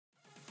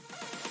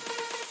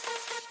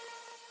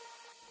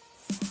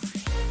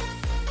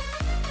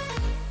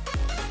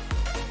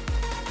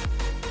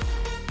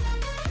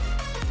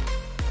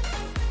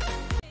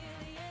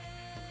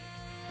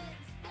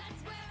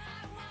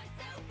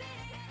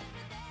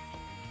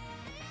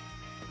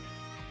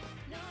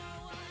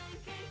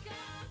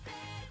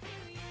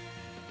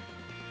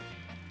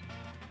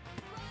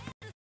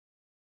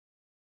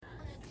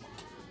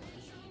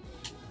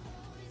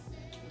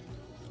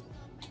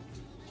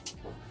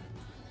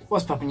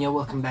What's poppin', yo?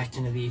 Welcome back to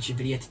another YouTube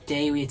video.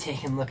 Today we are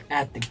taking a look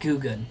at the Goo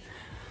Gun.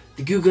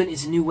 The Goo Gun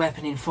is a new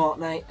weapon in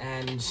Fortnite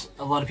and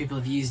a lot of people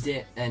have used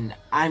it and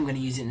I'm going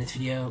to use it in this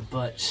video,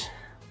 but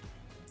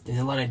there's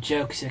a lot of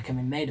jokes that are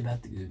being made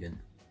about the Goo Gun.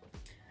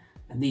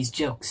 And these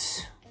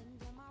jokes,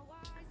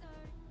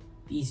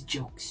 if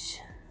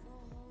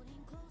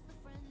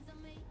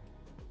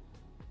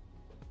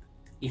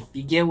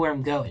you get where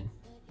I'm going,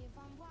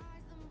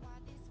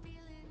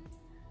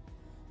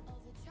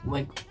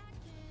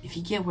 if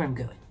you get where I'm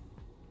going,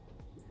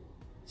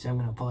 so I'm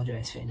going to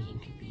apologize for any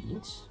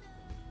inconvenience,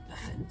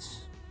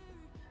 offense,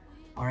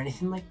 or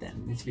anything like that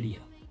in this video.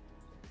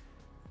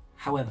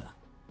 However,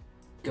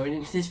 going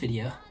into this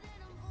video,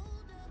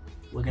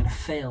 we're going to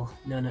fail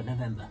No Nut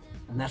November.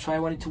 And that's why I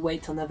wanted to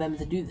wait till November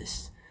to do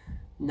this.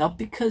 Not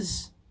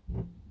because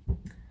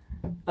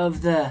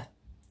of the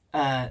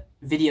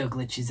video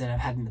glitches that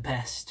I've had in the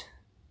past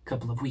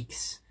couple of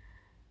weeks,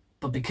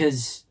 but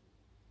because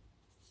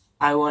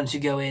I want to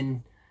go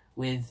in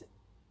with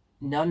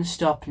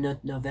non-stop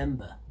Nut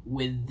November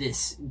with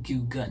this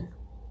Goo Gun.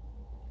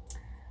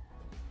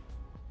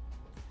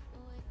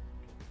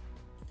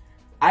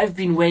 I've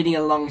been waiting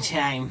a long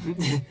time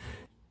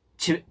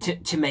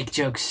to make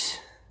jokes.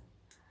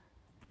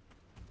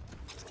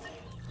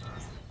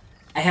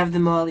 I have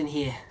them all in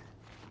here.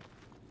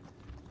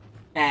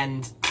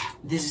 And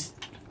this,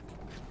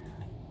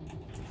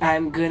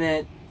 I'm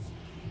gonna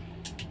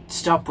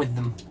stop with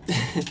them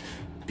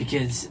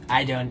because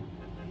I don't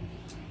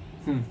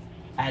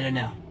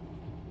know.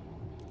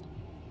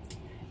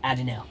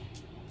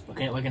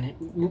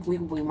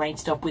 We might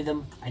stop with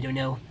them. I don't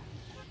know.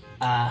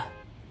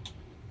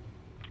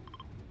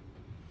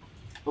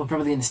 We're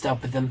probably gonna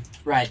stop with them.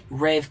 Right,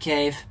 Rave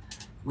Cave.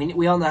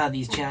 We all know how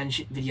these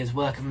challenge videos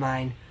work of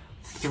mine.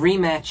 3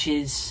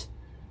 matches,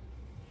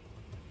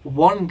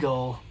 1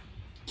 goal,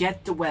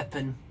 get the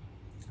weapon,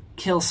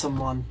 kill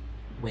someone,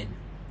 win.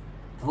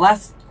 The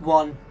last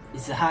one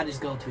is the hardest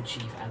goal to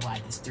achieve. I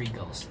lied, there's 3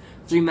 goals.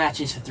 3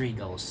 matches for 3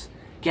 goals.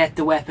 Get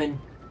the weapon,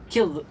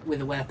 kill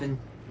with a weapon,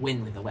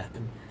 win with a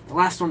weapon. The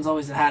last one's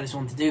always the hardest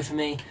one to do for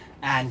me,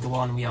 and the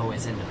one we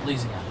always end up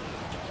losing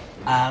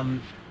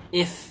on.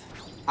 If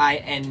I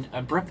end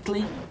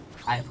abruptly,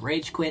 I've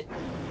rage quit.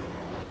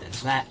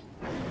 There's that.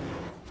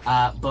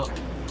 But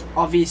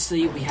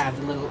obviously we have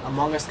the little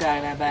Among Us guy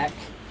on our back,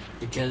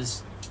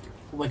 because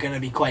we're going to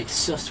be quite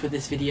sus with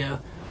this video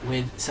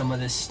with some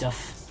of this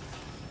stuff.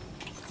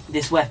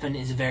 This weapon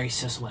is a very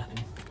sus weapon.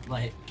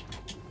 Like,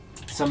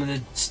 some of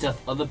the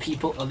stuff other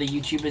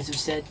YouTubers have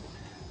said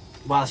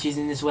whilst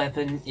using this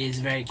weapon is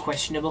very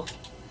questionable.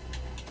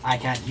 I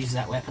can't use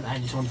that weapon, I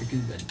just want the Goo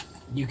Gun.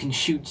 You can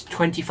shoot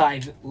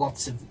 25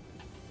 lots of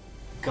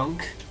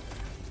gunk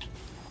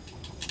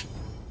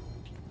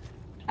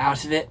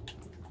out of it.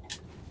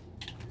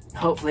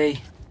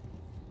 Hopefully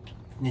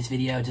this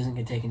video doesn't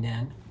get taken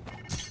down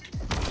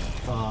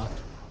for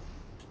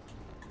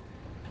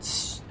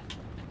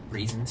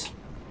reasons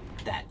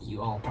that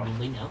you all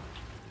probably know.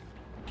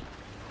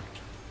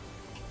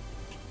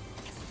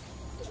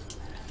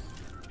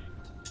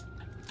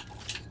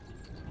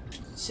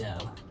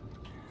 So,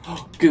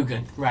 Goo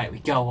Gun. Right, we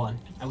got one.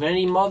 I'm gonna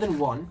need more than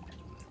 1.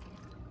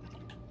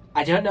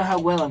 I don't know how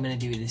well I'm gonna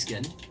do with this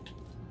gun,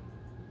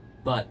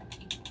 but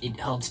it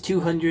holds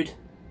 200.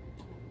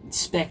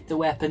 Inspect the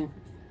weapon.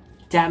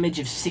 Damage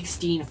of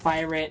 16,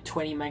 fire rate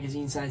 20,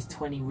 magazine size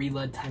 20,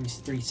 reload time is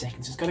 3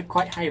 seconds. It's got a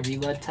quite high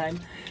reload time.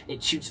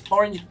 It shoots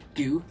orange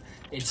goo.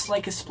 It's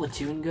like a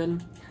Splatoon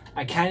gun.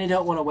 I kind of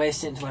don't want to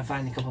waste it until I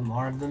find a couple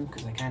more of them,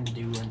 because I kind of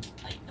do want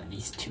like at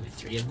least 2 or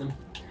 3 of them,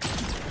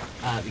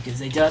 because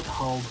they don't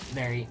hold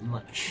very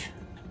much.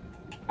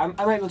 I'm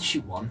able to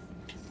shoot 1.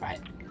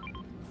 Right.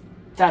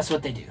 That's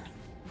what they do.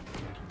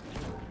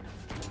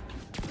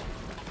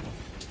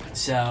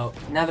 So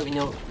now that we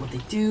know what they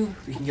do,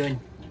 we can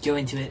go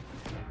into it,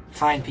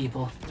 find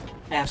people,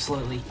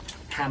 absolutely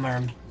hammer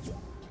them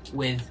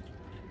with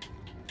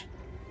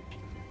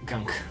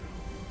gunk.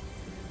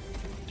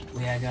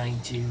 We are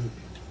going to...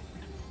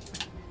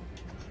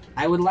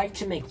 I would like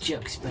to make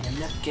jokes, but I'm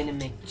not gonna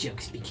make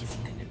jokes because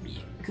I'm gonna be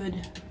a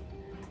good,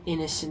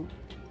 innocent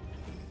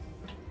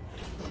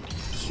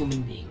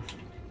human being.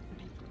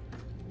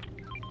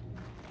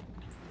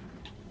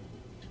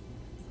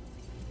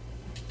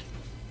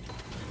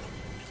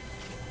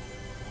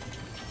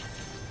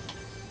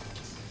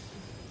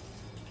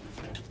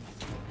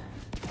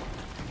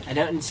 I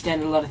don't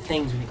understand a lot of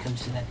things when it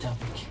comes to that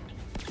topic.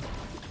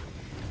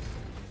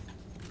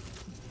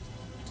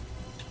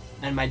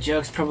 And my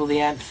jokes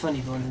probably aren't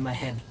funny the ones in my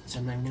head, so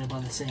I'm not even going to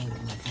bother saying them.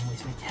 I'm not going to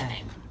waste my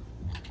time.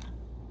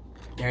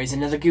 There is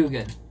another Goo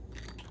Gun.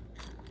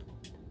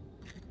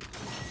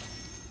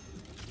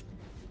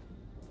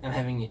 I'm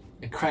having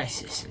a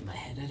crisis in my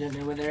head. I don't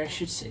know whether I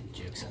should say the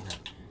jokes or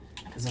not.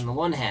 Because on the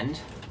one hand,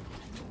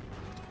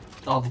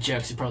 all the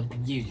jokes have probably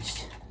been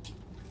used.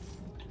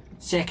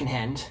 Second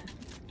hand,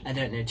 I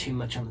don't know too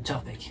much on the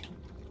topic,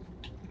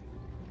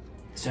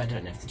 so I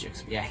don't know if the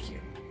jokes will be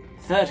accurate.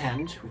 Third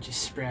hand, which is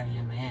sprouting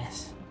on my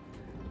ass,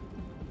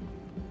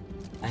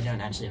 I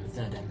don't actually have a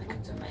third end that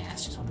comes on my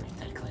ass, just want to make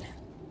that clear.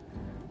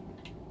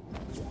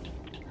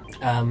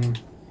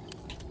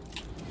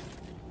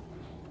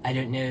 I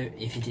don't know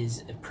if it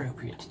is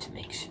appropriate to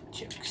make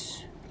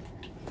jokes.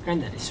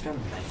 Granddad is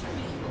spelling that for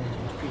me. I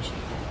don't appreciate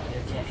that,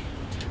 but okay.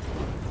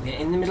 We're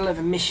in the middle of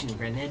a mission,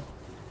 Granddad.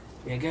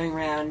 We are going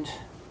around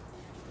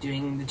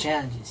doing the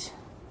challenges.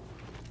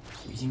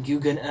 Using Goo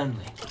Gun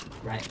Only.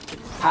 Right.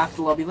 Half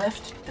the lobby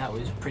left. That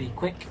was pretty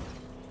quick.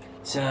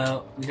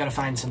 So, we gotta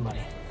find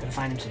somebody. Gotta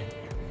find him soon.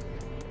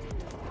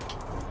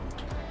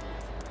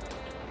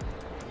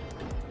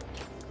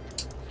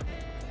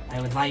 I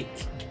would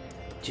like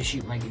to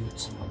shoot my goo at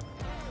someone.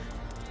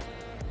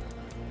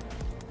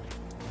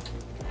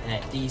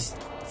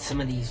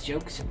 Some of these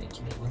jokes are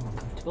making me a little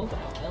uncomfortable, but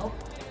oh well.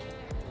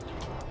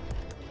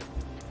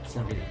 It's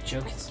not really a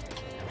joke,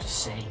 I'm just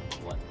saying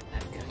what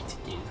I'm going to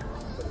do.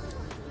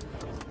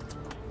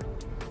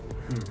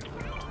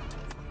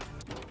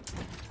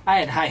 I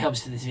had high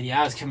hopes for this video.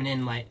 I was coming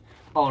in like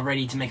all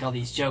ready to make all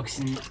these jokes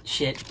and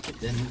shit, but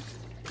then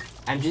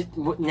I'm just,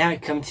 now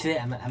it comes to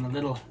it, I'm a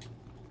little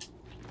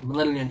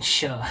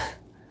unsure.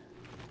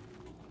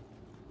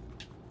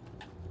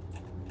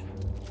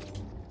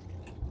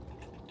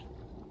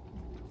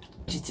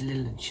 Just a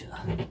little unsure.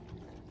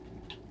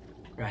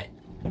 Right.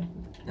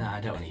 No,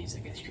 I don't want to use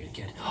that guy's credit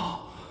card.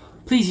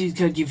 Please use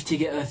code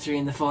GiveTicket03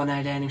 in the Fortnite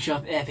item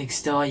shop, Epic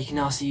Store. You can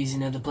also use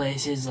in other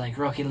places like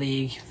Rocket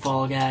League,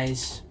 Fall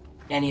Guys,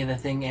 any other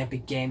thing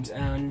Epic Games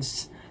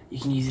owns. You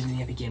can use it in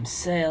the Epic Games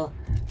sale.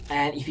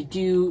 And if you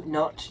do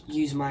not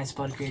use my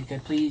supporter creator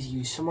code, please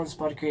use someone's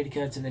supporter creator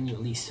code, so then you're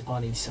at least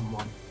supporting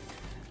someone.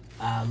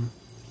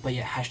 But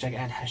yeah, hashtag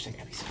ad,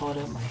 hashtag Epic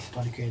Supporter. My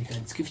supporter creator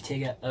code is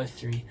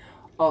GiveTicket03,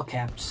 all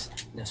caps,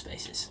 no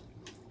spaces.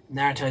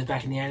 Naruto is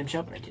back in the item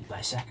shop, and I did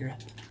buy Sakura.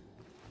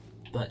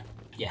 But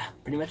yeah,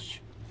 pretty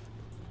much,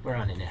 we're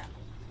on it now.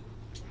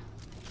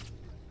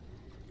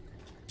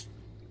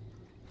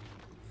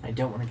 I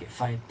don't want to get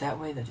fired that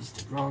way, that is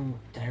the wrong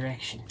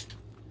direction.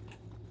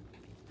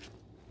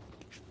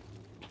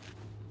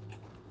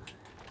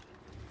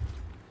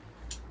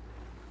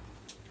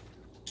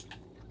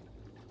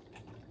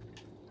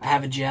 I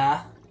have a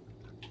jar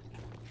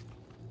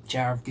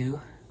of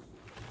goo.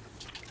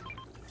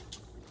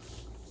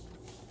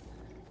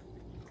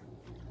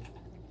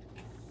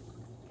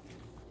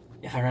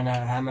 If I run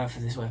out of ammo for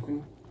this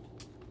weapon,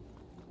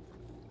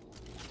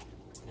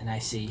 and I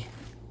see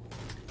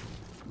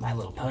My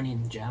Little Pony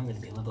in the jar, I'm going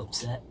to be a little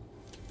upset.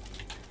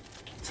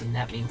 Seeing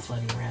that meme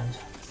floating around.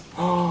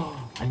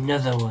 Oh,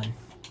 another one.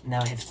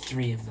 Now I have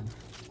 3 of them.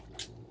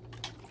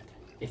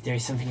 If there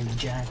is something in the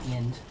jar at the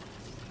end,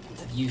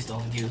 since I've used all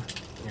the goo,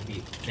 I'm going to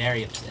be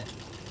very upset.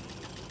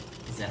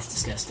 Because that's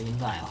disgusting and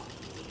vile,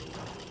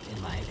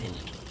 in my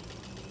opinion.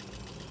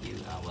 You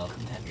are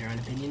welcome to have your own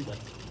opinion, but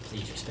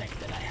please respect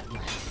that I have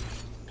mine.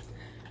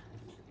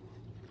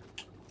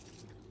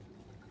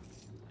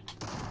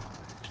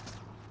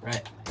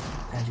 Right,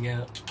 time to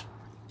go.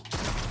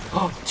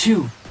 Oh,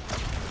 2!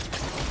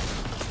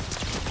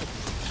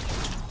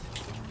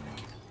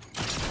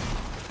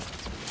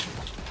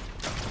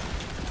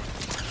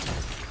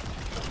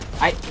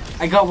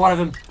 I got one of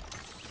them.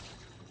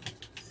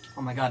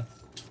 Oh my god.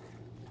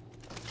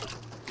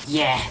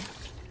 Yeah!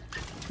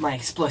 My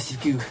explosive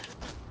goo.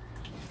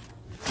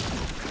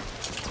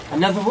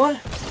 Another one?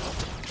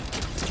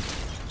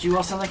 Do you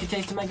also like a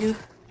taste of my goo?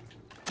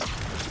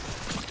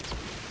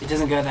 It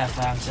doesn't go that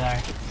far, I'm sorry.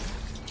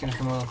 It's gonna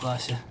come a little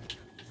closer.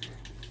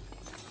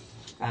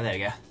 Ah, there we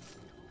go.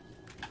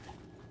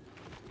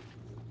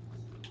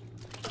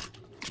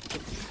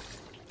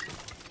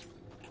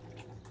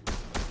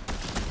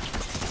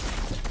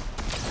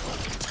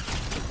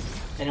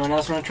 Anyone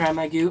else want to try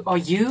my goo? Oh,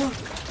 you?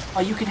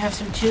 Oh, you can have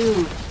some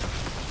too.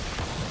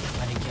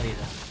 I didn't kill you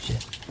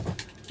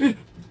though. Shit.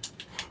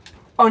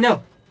 Oh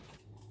no!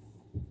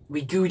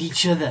 We gooed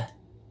each other.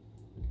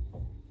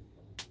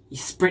 He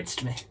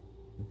spritzed me.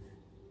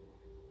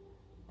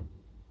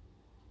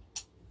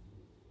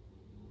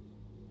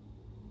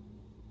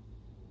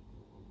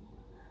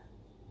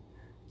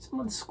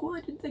 Someone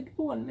squirted the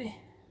goo on me.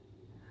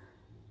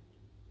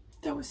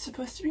 That was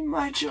supposed to be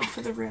my job for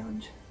the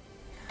round.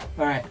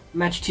 Alright,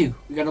 match 2.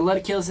 We got a lot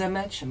of kills that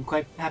match. I'm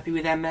quite happy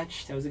with that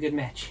match. That was a good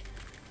match.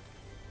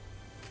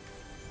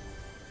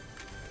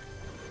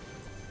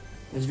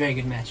 It was a very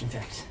good match, in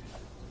fact.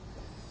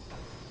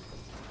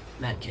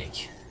 Mad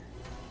cake.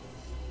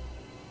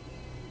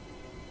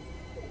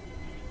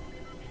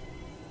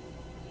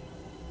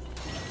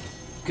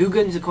 Goo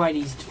guns are quite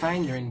easy to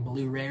find. They're in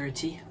blue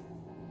rarity.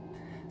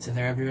 So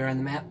they're everywhere on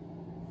the map.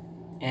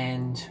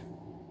 And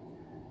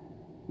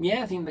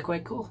yeah, I think they're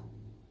quite cool.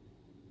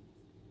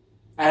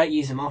 I don't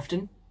use them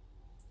often,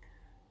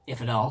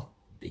 if at all,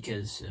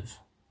 because of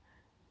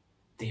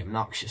the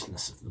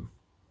obnoxiousness of them.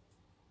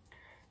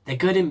 They're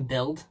good in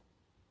build,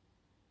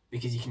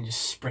 because you can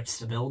just spritz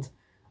the build,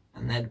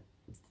 and then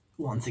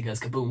once it goes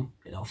kaboom,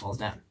 it all falls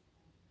down.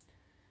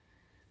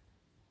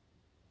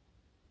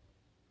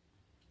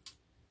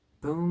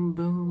 Boom,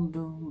 boom,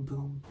 boom,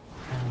 boom.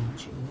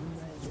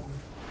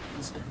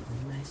 We'll spend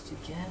the nights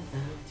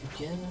together,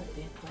 together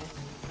in my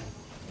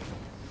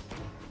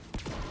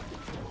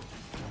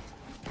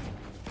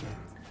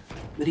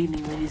Good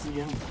evening, ladies and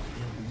gentlemen.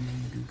 We are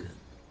using the Goo Gun.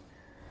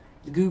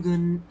 The Goo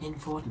Gun in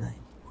Fortnite,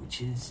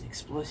 which is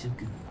explosive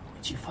goo,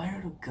 which you fire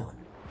at a gun.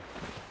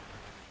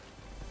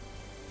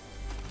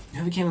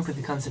 Whoever came up with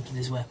the concept of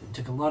this weapon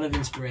took a lot of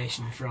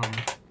inspiration from,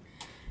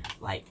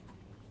 like,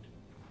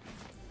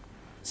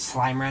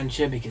 Slime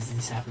Rancher, because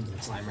this happens in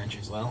Slime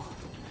Rancher as well.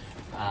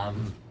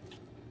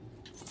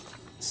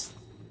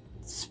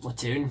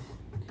 Splatoon.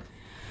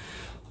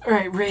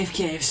 Alright, Rave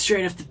Cave,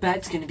 straight off the bat,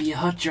 it's gonna be a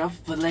hot drop,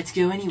 but let's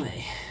go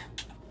anyway.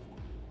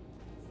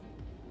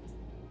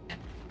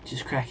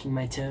 Just cracking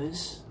my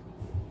toes.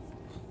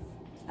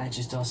 I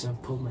just also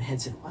pulled my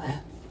headset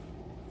wire.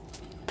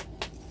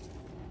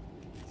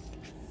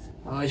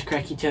 Always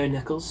crack your toe,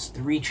 Knuckles.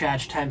 The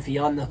recharge time for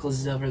your Knuckles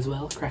is over as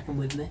well. Crack them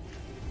with me.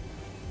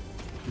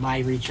 My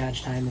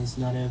recharge time is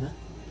not over,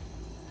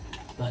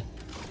 but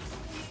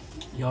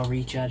your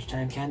recharge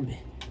time can be.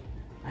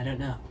 I don't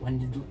know.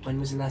 When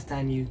was the last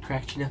time you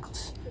cracked your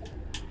Knuckles?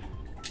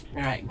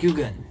 Alright, Goo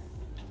Gun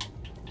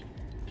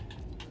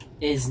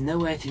is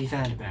nowhere to be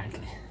found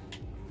apparently.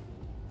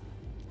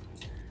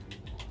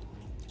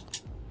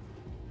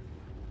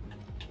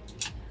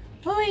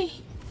 Oi!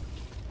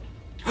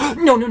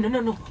 No, no, no, no,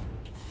 no!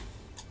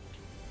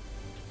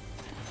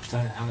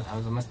 Sorry, I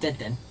was almost dead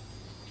then.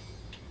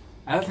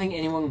 I don't think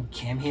anyone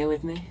came here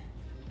with me.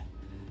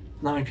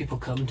 Not many people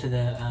come to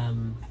the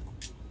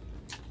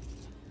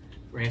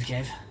Rave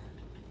Cave.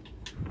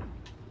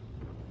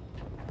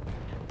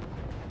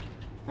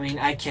 I mean,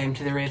 I came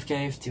to the Rave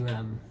Cave to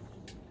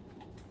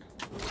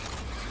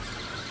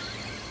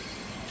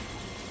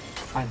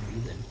find a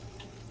reason.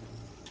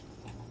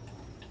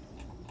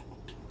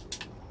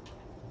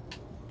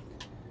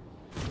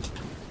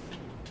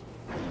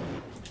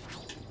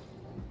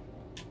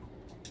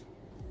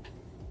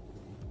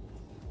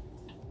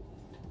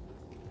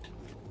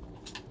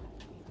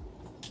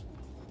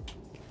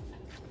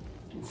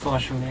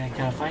 Unfortunately, I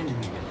can't find him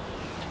again.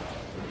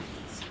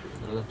 It's a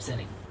little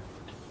upsetting.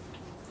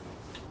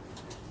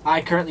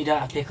 I currently don't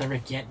have Pickler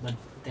Rick yet, but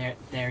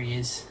there he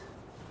is.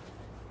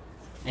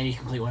 I need to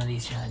complete one of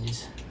these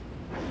challenges.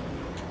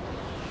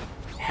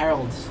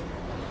 Harold's.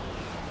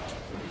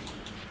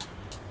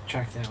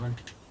 Track that one.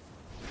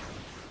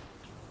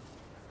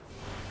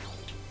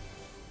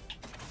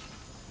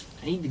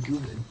 I need the Goo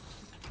Gun.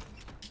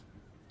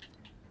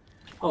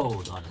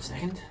 Hold on a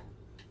second.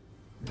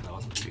 No, that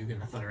wasn't the Goo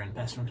Gun. I thought I ran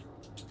past one.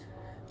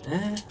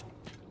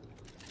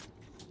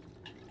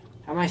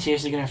 How am I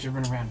seriously gonna have to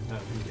run around without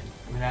a Goo Gun?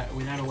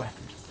 Without a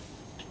weapon?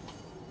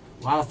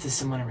 Whilst there's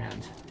someone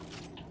around.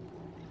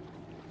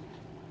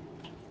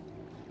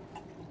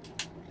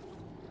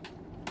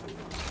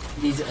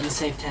 These are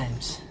unsafe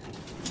times.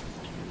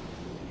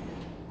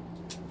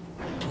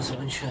 Also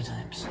unsure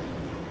times.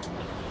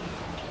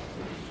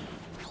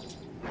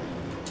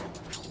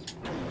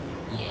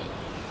 Yeah.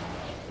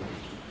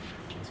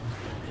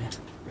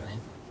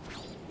 Brilliant.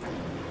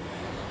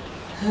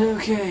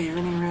 Okay,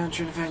 running around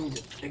trying to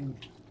find a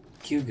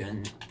Goo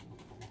Gun.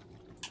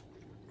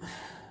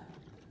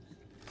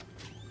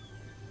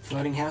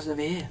 Floating house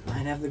over here.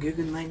 Might have the Goo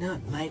Gun, might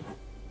not. Might.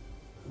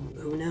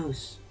 Who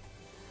knows?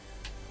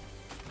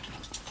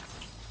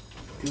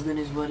 Goo Gun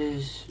is what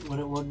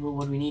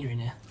we need right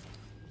now.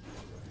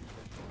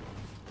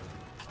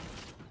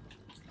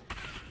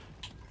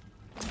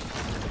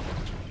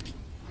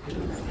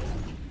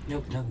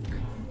 Nope, no Goo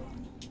Gun.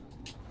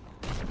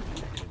 I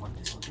don't want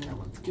this one. I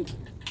want the Goo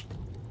Gun.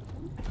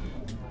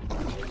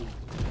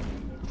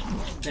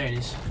 There it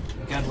is.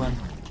 Got one.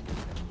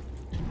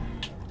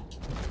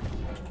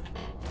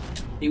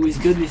 It was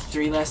good with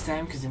 3 last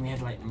time because then we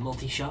had like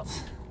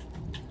multi-shots.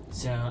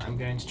 So I'm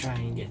going to try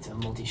and get a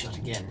multi-shot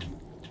again.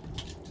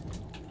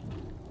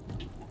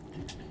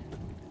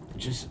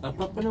 Just up,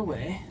 up and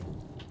away.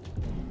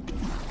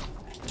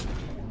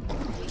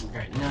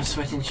 Alright, no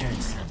sweat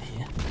insurance up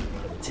here.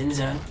 It's in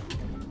zone.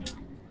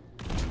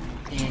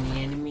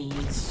 Any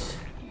enemies?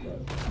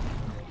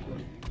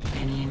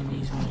 Any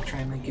enemies want to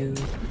try my goo?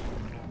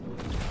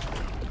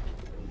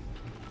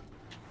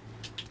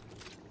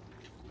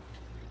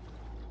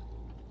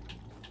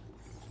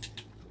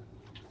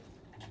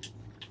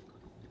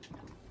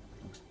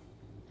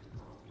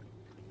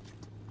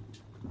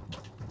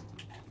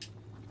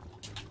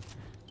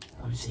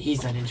 Obviously,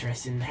 he's not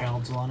interested in the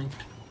Herald's warning.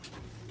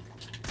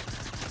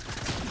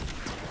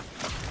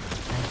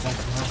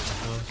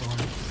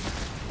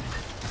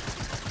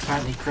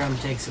 Apparently, Chrome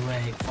takes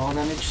away fall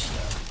damage,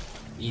 so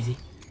easy.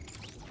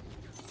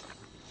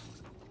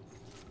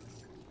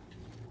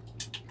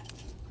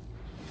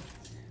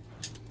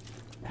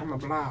 I'm a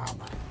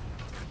blob.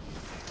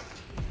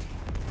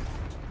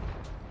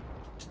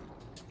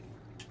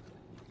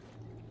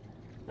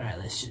 Alright,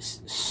 let's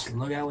just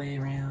slug our way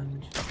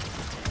around.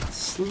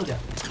 Slug up.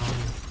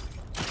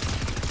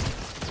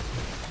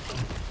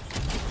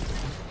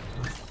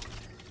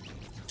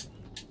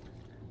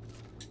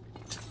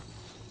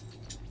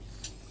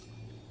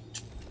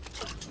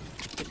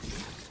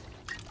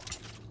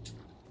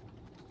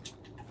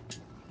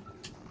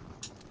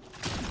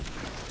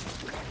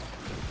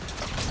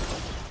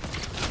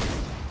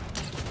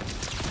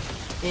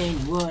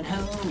 Anyone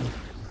home?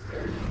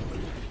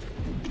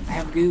 I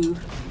have goo.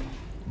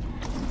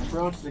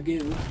 Brought the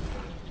goo.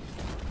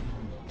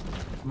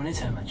 Someone is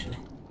home, actually.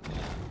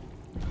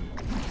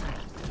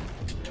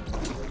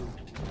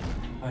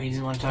 Oh, he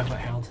doesn't want to talk about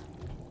Harold.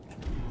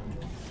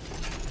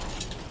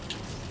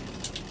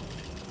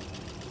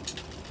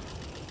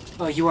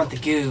 Oh, you want the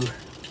goo.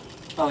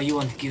 Oh, you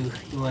want the goo.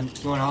 You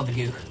want all the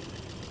goo.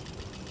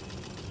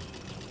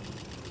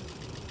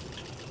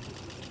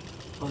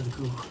 Oh, the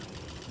goo.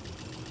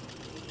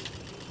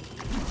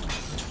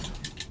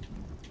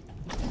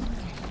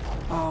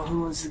 Oh,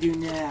 who wants the goo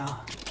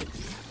now?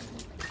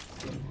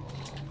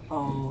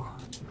 Oh.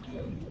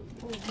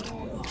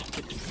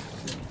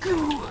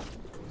 Goo!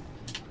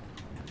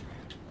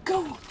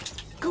 Go!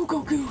 Go,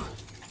 go, goo!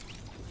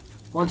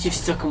 Once you've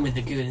stuck them with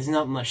the goo, there's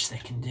not much they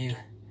can do.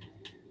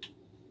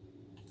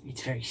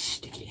 It's very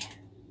sticky.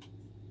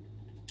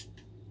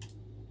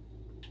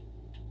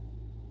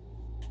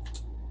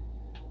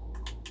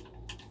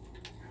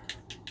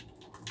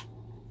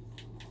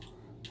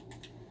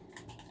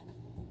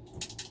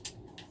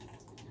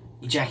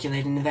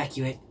 Ejaculate and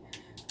evacuate.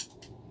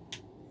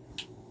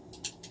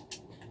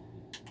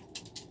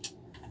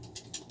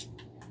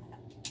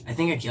 I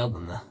think I killed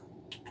them though.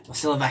 We're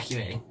still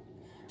evacuating.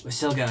 We're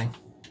still going.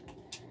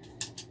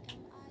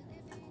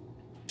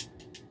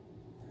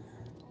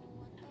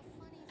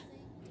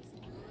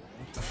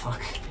 What the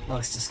fuck? That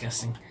looks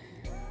disgusting.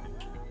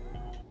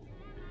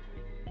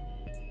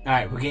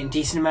 Alright, we're getting a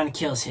decent amount of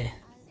kills here.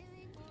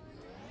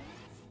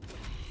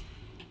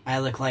 I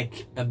look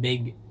like a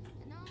big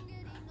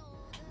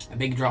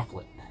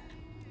droplet.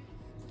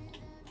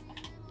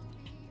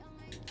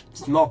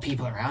 There's more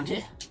people around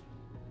here.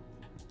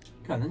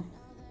 Come on then.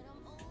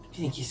 Do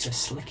you think he's so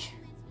slick?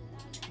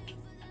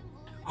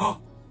 Oh!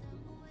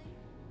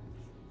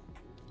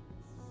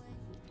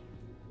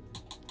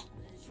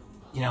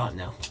 You know what?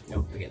 No.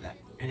 No, forget that.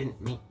 I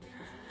didn't mean...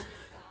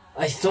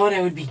 I thought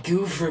I would be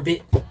goo for a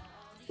bit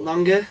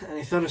longer, and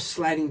I thought of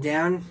sliding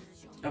down.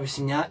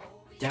 Obviously not.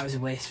 That was a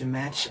waste of a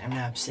match. I'm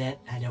not upset.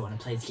 I don't want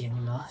to play this game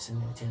anymore, so I'm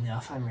going to turn it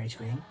off. I'm rage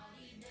quitting.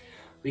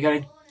 We got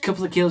a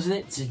couple of kills with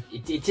it.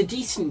 It's a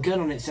decent gun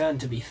on its own,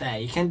 to be fair.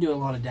 You can do a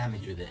lot of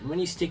damage with it. And when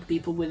you stick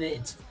people with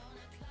it,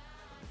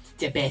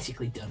 they're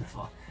basically done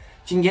for.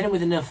 If you can get it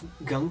with enough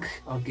gunk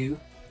or goo,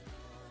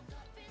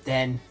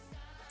 then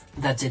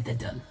that's it, they're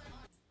done.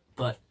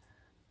 But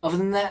other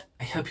than that,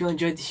 I hope you all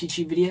enjoyed this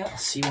YouTube video. I'll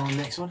see you all in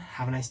the next one.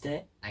 Have a nice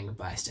day, and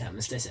goodbye. Stay home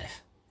and stay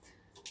safe.